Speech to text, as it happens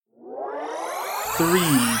3,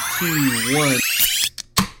 2, 1.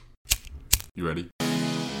 You ready?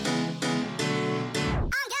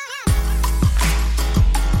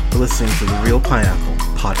 You're listening to the Real Pineapple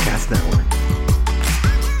Podcast Network.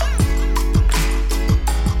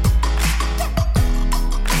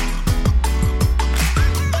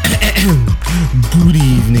 Good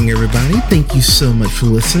evening, everybody. Thank you so much for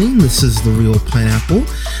listening. This is The Real Pineapple.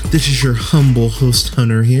 This is your humble host,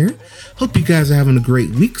 Hunter, here. Hope you guys are having a great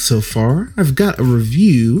week so far. I've got a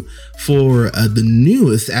review for the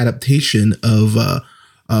newest adaptation of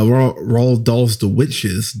Roald Dahl's The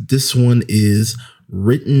Witches. This one is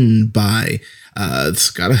written by,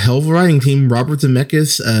 it's got a hell of a writing team. Robert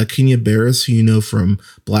Zemeckis, Kenya Barris, who you know from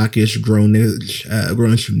Blackish, Grownish,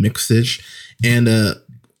 and Mixedish, and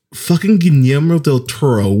fucking Guillermo del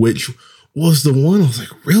Toro, which was the one I was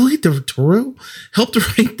like, really? Del Toro helped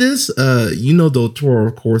write this? You know Del Toro,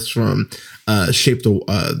 of course, from The Shape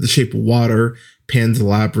of Water, Pan's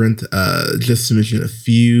Labyrinth, just to mention a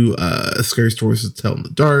few, Scary Stories to Tell in the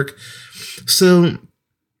Dark. So,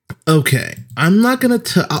 okay, I'm not going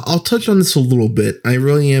to, I'll touch on this a little bit. I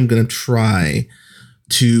really am going to try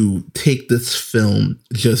to take this film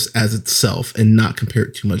just as itself and not compare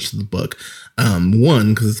it too much to the book.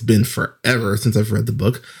 One, because it's been forever since I've read the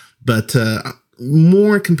book, but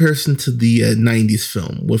more in comparison to the 90s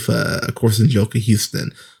film with, of course, Anjelica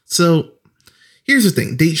Huston. So here's the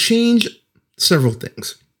thing. They change several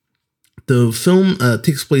things. The film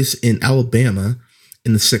takes place in Alabama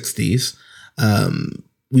in the 60s.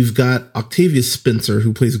 We've got Octavia Spencer,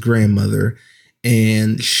 who plays grandmother,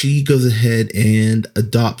 and she goes ahead and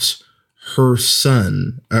adopts her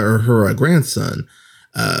son, or her grandson.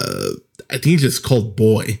 I think he's just called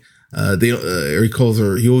Boy. She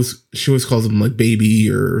always calls him like baby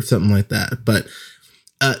or something like that. But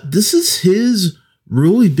this is his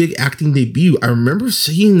really big acting debut. I remember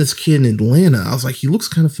seeing this kid in Atlanta. I was like, he looks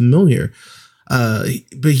kind of familiar.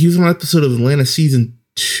 But he was on an episode of Atlanta season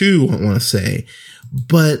 2, I want to say.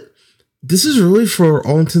 But this is really, for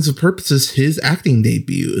all intents and purposes, his acting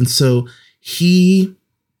debut. And so he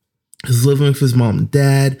is living with his mom and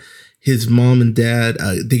dad. His mom and dad,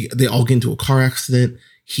 they all get into a car accident.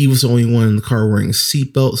 He was the only one in the car wearing a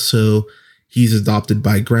seatbelt, so he's adopted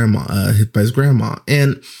by his grandma.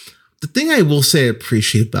 And the thing I will say I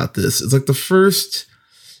appreciate about this is like the first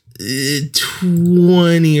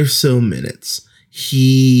 20 or so minutes,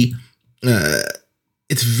 it's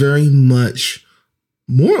very much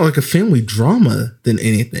more like a family drama than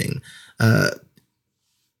anything.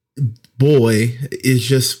 Boy is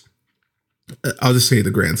just, I'll just say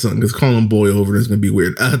the grandson, because calling him Boy over is going to be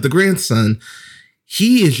weird. The grandson,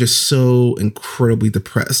 he is just so incredibly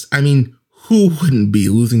depressed. I mean, who wouldn't be,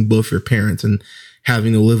 losing both your parents and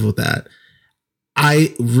having to live with that?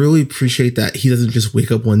 I really appreciate that he doesn't just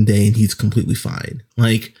wake up one day and he's completely fine.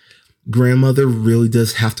 Like, grandmother really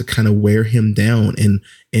does have to kind of wear him down and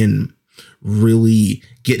really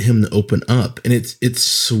get him to open up. And it's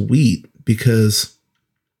sweet because,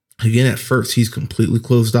 again, at first, he's completely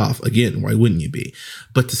closed off. Again, why wouldn't you be?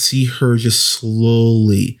 But to see her just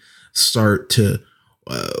slowly start to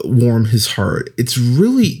warm his heart, it's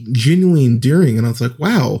really genuinely endearing. And I was like,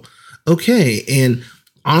 wow, okay. And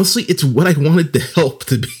honestly, it's what I wanted the help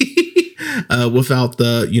to be without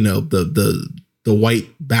the white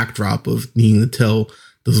backdrop of needing to tell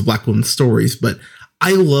those Black women's stories. But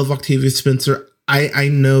I love Octavia Spencer. I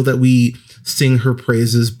know that we sing her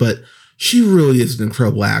praises, but she really is an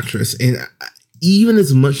incredible actress. And even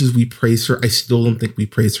as much as we praise her, I still don't think we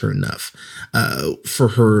praise her enough for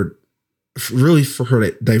her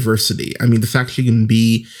diversity. I mean, the fact she can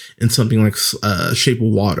be in something like Shape of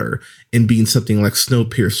Water and be in something like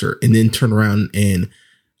Snowpiercer and then turn around and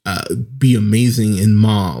be amazing in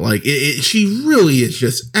Ma. Like, she really is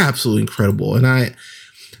just absolutely incredible. And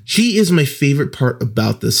she is my favorite part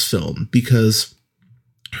about this film because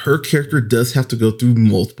her character does have to go through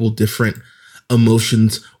multiple different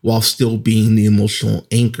emotions while still being the emotional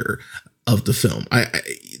anchor of the film.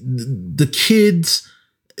 The kids,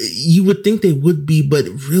 you would think they would be, but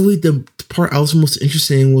really the part I was most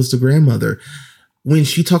interested in was the grandmother. When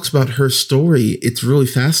she talks about her story, it's really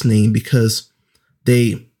fascinating because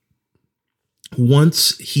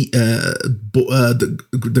once the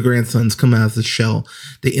grandsons come out of the shell,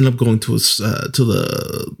 they end up going to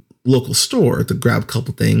the local store to grab a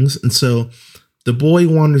couple things. And so the boy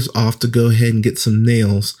wanders off to go ahead and get some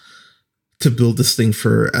nails to build this thing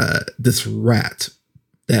for this rat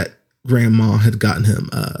that grandma had gotten him,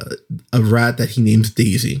 a rat that he names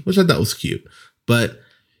Daisy, which I thought was cute. But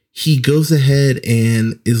he goes ahead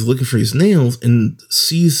and is looking for his nails and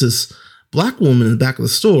sees this black woman in the back of the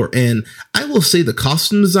store. And I will say the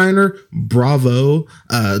costume designer, bravo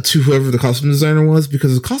to whoever the costume designer was,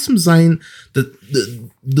 because the costume design, they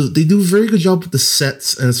do a very good job with the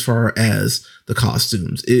sets as far as the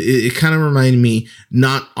costumes. It kind of reminded me,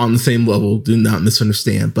 not on the same level, do not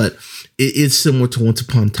misunderstand, but it is similar to Once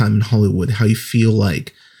Upon a Time in Hollywood, how you feel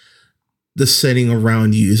like the setting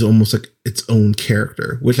around you is almost like its own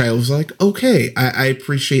character, which I was like, okay, I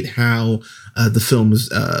appreciate how the film is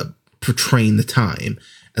portraying the time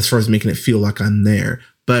as far as making it feel like I'm there.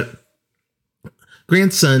 But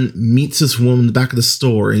grandson meets this woman in the back of the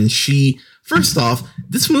store, and she, first off,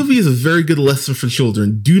 this movie is a very good lesson for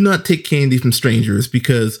children. Do not take candy from strangers,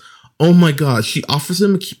 because, oh my God, she offers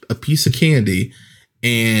him a piece of candy,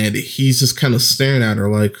 and he's just kind of staring at her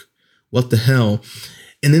like, what the hell?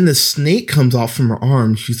 And then the snake comes off from her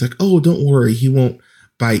arm. She's like, oh, don't worry, he won't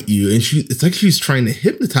bite you. And it's like she's trying to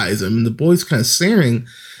hypnotize him. And the boy's kind of staring.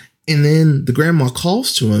 And then the grandma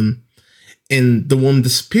calls to him and the woman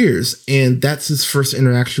disappears. And that's his first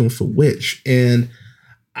interaction with a witch. And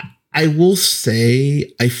I will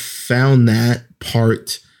say I found that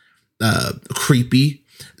part creepy.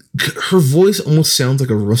 Her voice almost sounds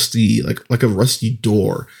like a rusty, like a rusty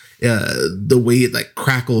door. The way it like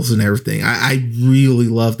crackles and everything. I really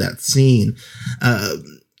love that scene.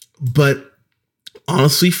 But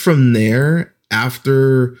honestly, from there,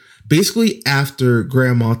 after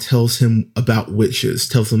grandma tells him about witches,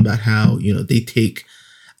 tells him about how, they take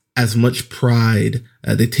as much pride,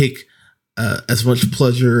 they take as much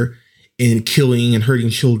pleasure in killing and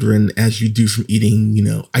hurting children as you do from eating,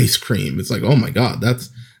 ice cream. It's like, oh my God,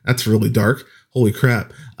 that's really dark. Holy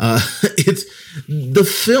crap. It's the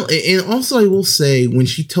film. And also I will say, when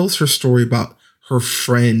she tells her story about her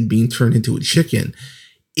friend being turned into a chicken,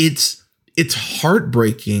 it's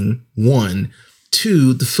heartbreaking. 1,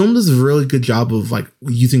 2, the film does a really good job of like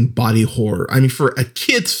using body horror. I mean, for a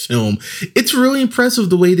kid's film, it's really impressive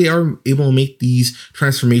the way they are able to make these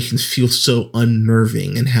transformations feel so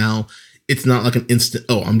unnerving, and how it's not like an instant,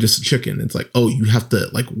 oh, I'm just a chicken. It's like, oh, you have to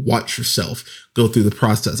like watch yourself go through the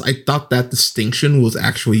process. I thought that distinction was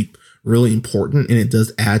actually really important, and it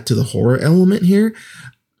does add to the horror element here.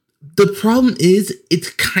 The problem is, it's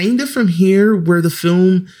kind of from here where the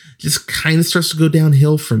film just kind of starts to go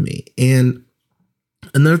downhill for me. And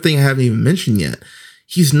another thing I haven't even mentioned yet,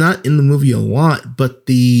 he's not in the movie a lot, but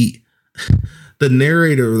the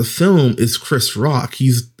narrator of the film is Chris Rock.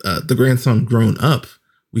 He's the grandson grown up,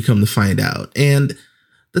 we come to find out. And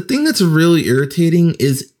the thing that's really irritating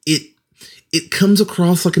is it comes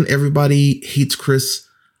across like an Everybody Hates Chris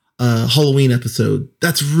Halloween episode.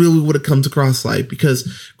 That's really what it comes across like,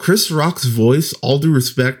 because Chris Rock's voice, all due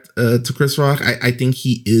respect to Chris Rock, I think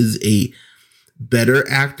he is a better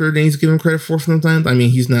actor than he's given credit for sometimes. I mean,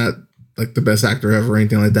 he's not like the best actor ever or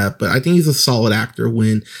anything like that, but I think he's a solid actor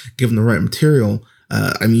when given the right material.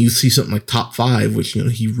 I mean, you see something like Top 5, which,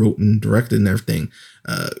 he wrote and directed and everything.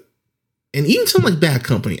 And even something like Bad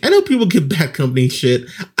Company. I know people give Bad Company shit.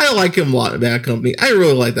 I like him a lot in Bad Company. I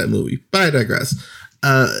really like that movie, but I digress.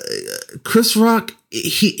 Chris Rock,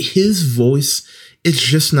 his voice is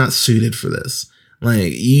just not suited for this.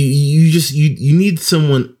 Like, you need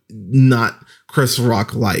someone not Chris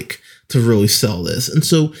Rock like to really sell this. And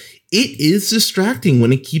so it is distracting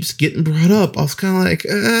when it keeps getting brought up. I was kind of like,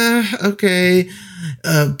 okay.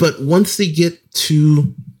 But once they get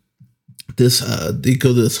to this, they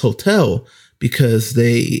go to this hotel because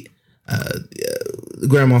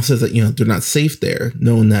grandma says that, they're not safe there,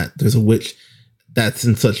 knowing that there's a witch that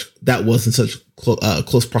was in such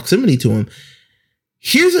close proximity to him.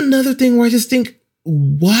 Here's another thing where I just think,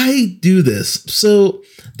 why do this? So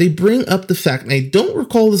they bring up the fact, and I don't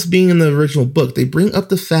recall this being in the original book. They bring up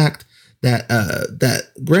the fact that that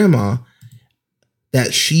grandma,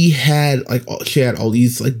 that she had all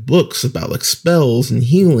these like books about like spells and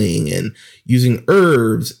healing and using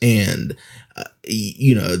herbs, and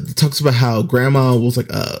it talks about how grandma was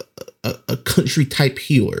like a country type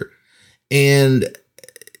healer, and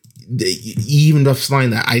even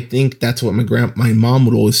line that I think that's what my mom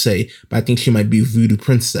would always say, but I think she might be a voodoo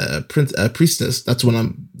priestess. That's what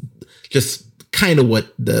I'm just kind of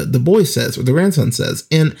what the boy says, or the grandson says.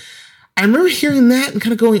 And I remember hearing that and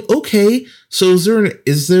kind of going, okay, so is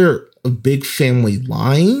there a big family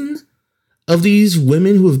line of these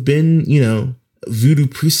women who have been, voodoo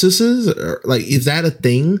priestesses? Or like, is that a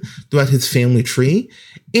thing throughout his family tree?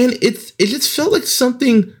 And it just felt like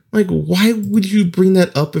something like, why would you bring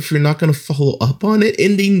that up if you're not going to follow up on it?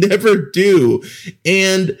 And they never do.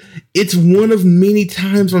 And it's one of many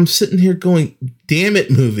times where I'm sitting here going, damn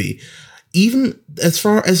it, movie. even as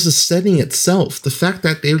far as the setting itself, the fact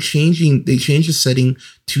that they changed the setting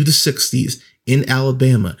to the 60s in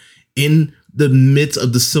Alabama, in the midst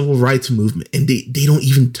of the civil rights movement, and they don't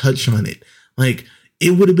even touch on it. Like,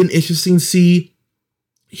 it would have been interesting to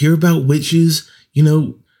hear about witches,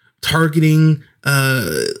 targeting,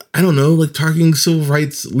 targeting civil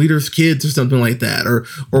rights leaders' kids or something like that.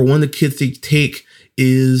 Or one of the kids they take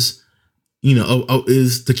is,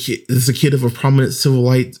 is the kid of a prominent civil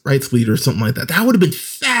rights leader or something like that. That would have been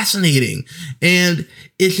fascinating. And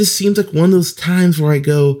it just seems like one of those times where I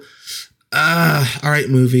go, all right,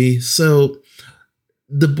 movie. So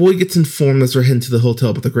the boy gets informed as they're heading to the hotel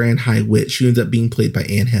about the Grand High Witch. She ends up being played by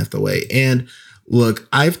Anne Hathaway. And look,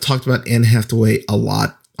 I've talked about Anne Hathaway a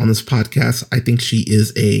lot on this podcast. I think she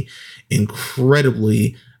is a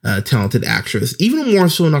incredibly talented actress, even more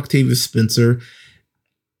so than Octavia Spencer.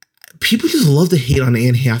 People just love to hate on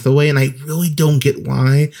Anne Hathaway, and I really don't get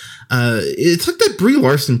why. It's like that Brie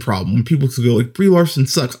Larson problem when people go like, Brie Larson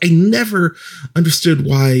sucks. I never understood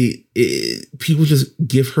why people just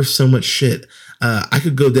give her so much shit. I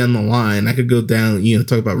could go down the line. I could go down,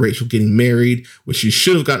 talk about Rachel getting married, which she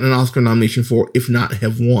should have gotten an Oscar nomination for, if not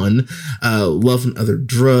have won. Love and Other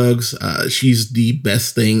Drugs. She's the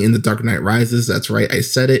best thing in The Dark Knight Rises. That's right, I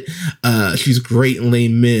said it. She's great in Les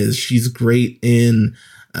Mis. She's great in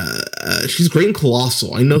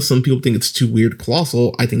Colossal. I know some people think it's too weird.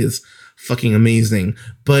 Colossal, I think, is fucking amazing.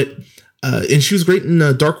 But and she was great in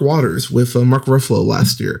Dark Waters with Mark Ruffalo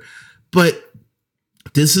last year. But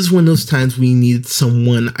this is one of those times we need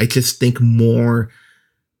someone, I just think, almost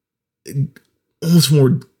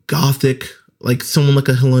more gothic, like someone like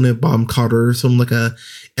a Helena Bonham Carter, someone like a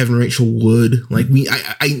Evan Rachel Wood. Like we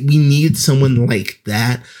need someone like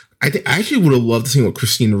that. I actually would have loved to see what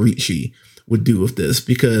Christina Ricci would do with this,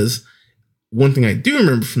 because one thing I do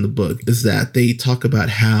remember from the book is that they talk about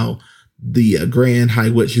how the Grand High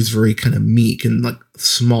Witch is very kind of meek and like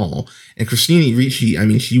small, and Christina Ricci, I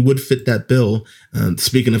mean, she would fit that bill.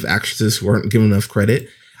 Speaking of actresses who aren't given enough credit,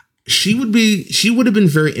 she would have been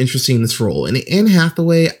very interesting in this role. And Anne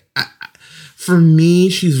Hathaway, for me,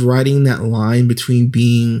 she's riding that line between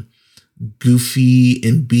being goofy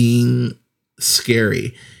and being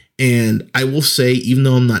scary. And I will say, even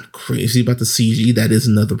though I'm not crazy about the CG, that is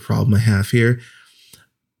another problem I have here.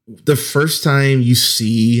 The first time you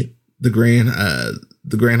see the Grand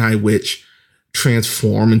High Witch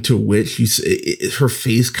transform into a witch, her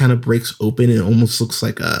face kind of breaks open and it almost looks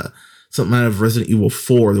like something out of Resident Evil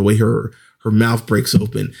 4, the way her mouth breaks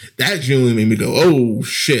open. That genuinely made me go, oh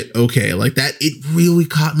shit, okay. Like that, it really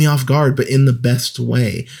caught me off guard, but in the best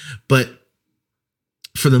way. But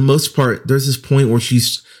for the most part, there's this point where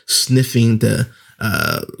she's sniffing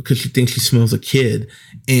because she thinks she smells a kid,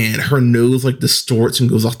 and her nose like distorts and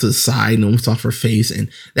goes off to the side and almost off her face, and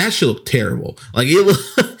that shit looked terrible. Like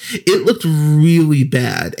it looked really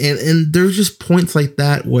bad, and there's just points like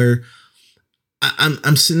that where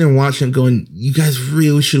I'm sitting there watching and going, you guys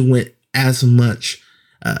really should have went as much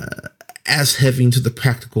as heavy into the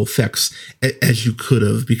practical effects as you could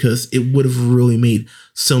have, because it would have really made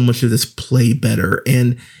so much of this play better,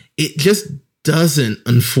 and it just doesn't,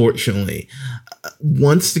 unfortunately.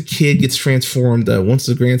 Once the kid gets transformed, once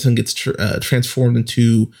the grandson gets transformed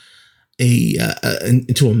into a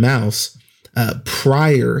mouse,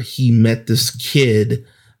 prior he met this kid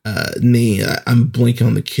named, I'm blanking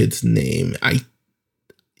on the kid's name. I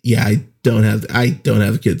don't have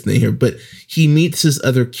the kid's name here, but he meets this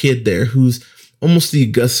other kid there who's almost the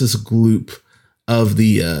Augustus Gloop of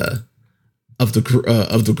the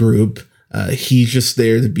group. He's just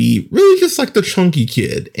there to be really just like the chunky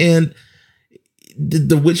kid, and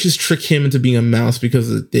the witches trick him into being a mouse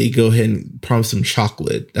because they go ahead and promise him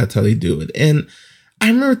chocolate. That's how they do it. And I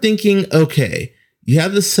remember thinking, okay, you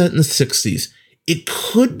have this set in the 60s. It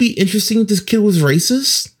could be interesting if this kid was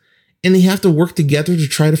racist and they have to work together to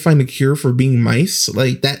try to find a cure for being mice.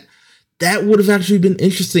 Like that would have actually been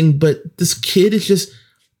interesting. But this kid is just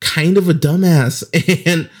kind of a dumbass,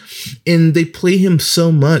 and they play him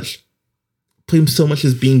so much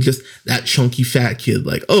as being just that chunky fat kid.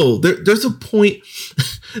 Like, oh, there's a point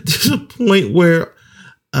where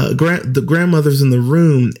the grandmother's in the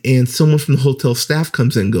room and someone from the hotel staff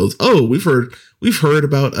comes in and goes, oh, we've heard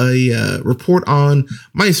about a report on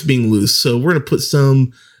mice being loose, so we're gonna put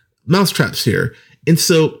some mouse traps here. And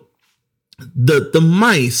so the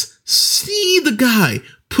mice see the guy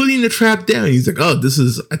putting the trap down. He's like, oh,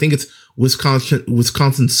 I think it's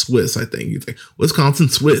Wisconsin Swiss. I think he's like, Wisconsin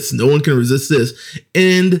Swiss. No one can resist this.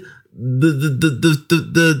 And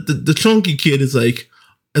the chunky kid is like,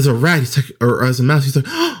 as a rat, he's like, or as a mouse, he's like,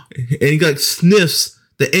 oh, and he like sniffs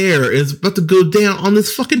the air and is about to go down on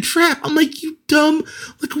this fucking trap. I'm like, you dumb,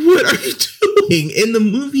 like, what are you doing? And the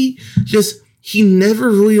movie just, he never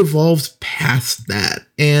really evolves past that.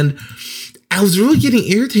 And I was really getting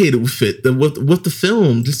irritated with it, with the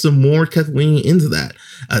film, just the more kept leaning into that.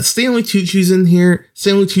 Stanley Tucci's in here.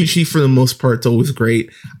 Stanley Tucci, for the most part, it's always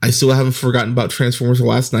great. I still haven't forgotten about Transformers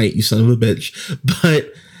Last Night, you son of a bitch.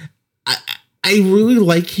 But I really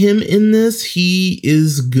like him in this. He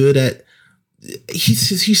is good at,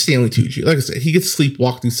 he's Stanley Tucci. Like I said, he could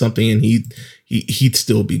sleepwalk through something and he'd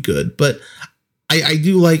still be good. But I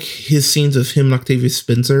do like his scenes of him and Octavia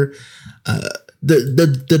Spencer.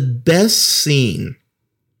 The best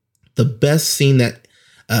scene that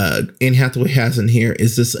Anne Hathaway has in here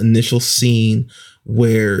is this initial scene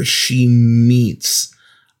where she meets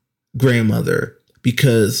grandmother,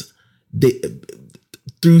 because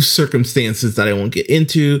through circumstances that I won't get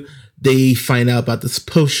into, they find out about this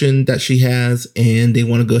potion that she has, and they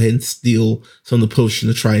want to go ahead and steal some of the potion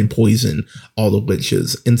to try and poison all the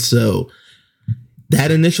witches. And so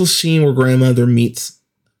that initial scene where grandmother meets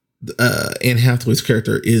Anne Hathaway's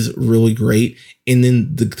character is really great. And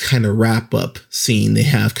then the kind of wrap up scene they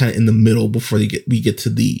have kind of in the middle before we get to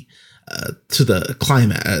the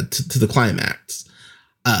climax.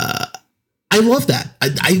 I love that.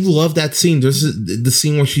 I love that scene. There's the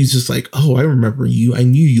scene where she's just like, "Oh, I remember you. I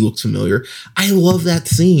knew you looked familiar." I love that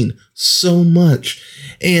scene so much.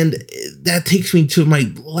 And that takes me to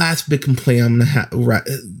my last big complaint I'm going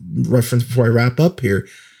to reference before I wrap up here.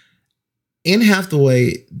 Anne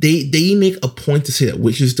Hathaway, they make a point to say that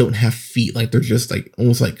witches don't have feet. Like, they're just like,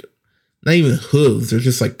 almost like, not even hooves. They're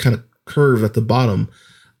just like kind of curved at the bottom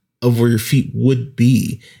of where your feet would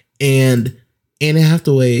be. And Anne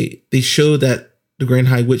Hathaway, they show that the Grand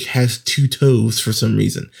High Witch has 2 toes for some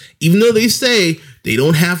reason. Even though they say they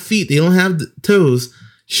don't have feet, they don't have toes,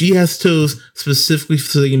 she has toes specifically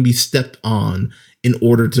so they can be stepped on in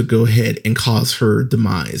order to go ahead and cause her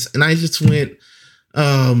demise. And I just went,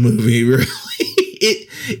 oh, movie, really?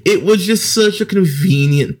 It was just such a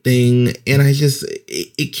convenient thing, and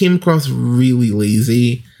it came across really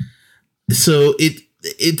lazy. So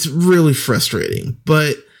it's really frustrating.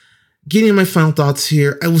 But getting my final thoughts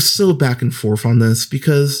here, I was so back and forth on this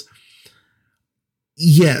because,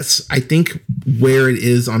 yes, I think where it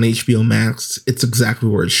is on HBO Max, it's exactly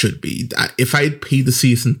where it should be. If I had paid to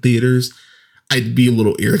see this in theaters, I'd be a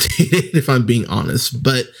little irritated, if I'm being honest.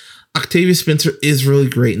 But Octavia Spencer is really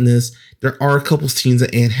great in this. There are a couple scenes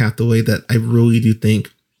at Anne Hathaway that I really do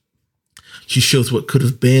think she shows what could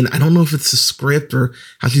have been. I don't know if it's the script or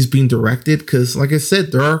how she's being directed, because, like I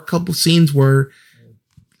said, there are a couple scenes where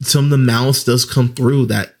some of the malice does come through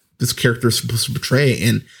that this character is supposed to portray,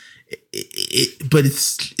 and but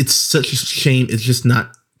it's such a shame it's just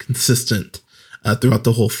not consistent throughout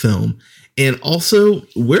the whole film. And also,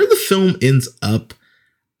 where the film ends up,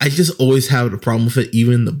 I just always have a problem with it,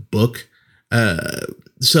 even in the book.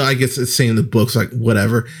 So I guess it's saying the book's like,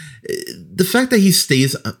 whatever. The fact that he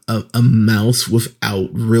stays a mouse without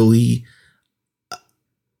really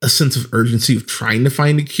a sense of urgency of trying to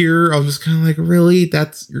find a cure, I was just kind of like, really?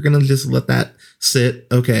 You're going to just let that sit?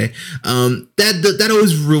 Okay. That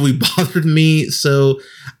always really bothered me. So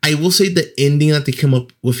I will say the ending that they come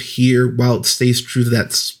up with here, while it stays true to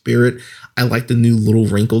that spirit, I like the new little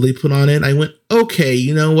wrinkle they put on it. I went, okay,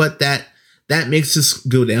 you know what? That makes this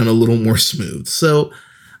go down a little more smooth. So,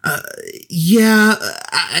 oh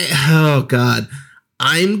God,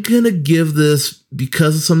 I'm going to give this,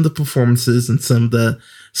 because of some of the performances and some of the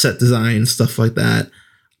set design and stuff like that,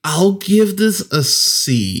 I'll give this a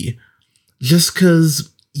C, just because,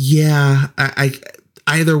 I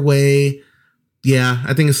either way,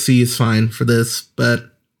 I think a C is fine for this. But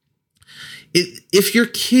if your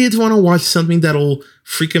kids want to watch something that'll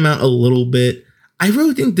freak them out a little bit, I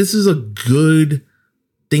really think this is a good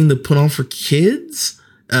thing to put on for kids.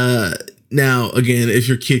 Now, again, if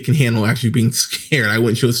your kid can handle actually being scared, I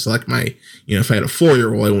wouldn't show this to like my, if I had a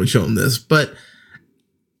 4-year-old, I wouldn't show him this. But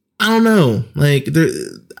I don't know, like,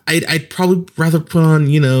 I'd probably rather put on,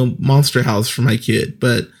 Monster House for my kid.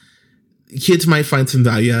 But kids might find some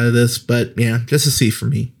value out of this. But yeah, just a C for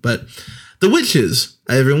me. But The Witches,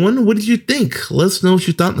 everyone, what did you think? Let us know what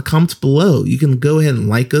you thought in the comments below. You can go ahead and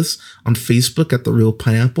like us on Facebook at The Real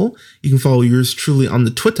Pineapple. You can follow yours truly on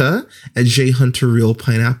the Twitter at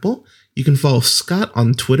JHunterRealPineapple. You can follow Scott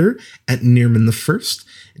on Twitter at Nearman1st.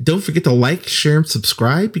 Don't forget to like, share, and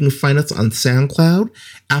subscribe. You can find us on SoundCloud,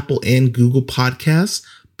 Apple and Google Podcasts,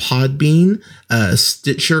 Podbean,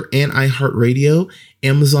 Stitcher and iHeartRadio,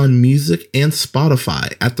 Amazon Music, and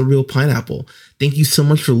Spotify at The Real Pineapple. Thank you so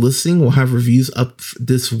much for listening. We'll have reviews up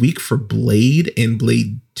this week for Blade and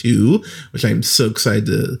Blade 2, which I'm so excited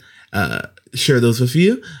to share those with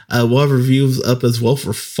you. We'll have reviews up as well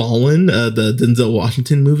for Fallen, the Denzel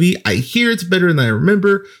Washington movie. I hear it's better than I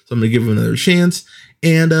remember, so I'm going to give it another chance.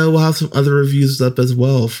 And we'll have some other reviews up as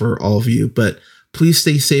well for all of you. But please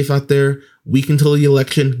stay safe out there. Week until the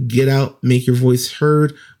election. Get out, make your voice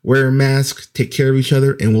heard, wear a mask, take care of each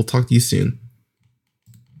other, and we'll talk to you soon.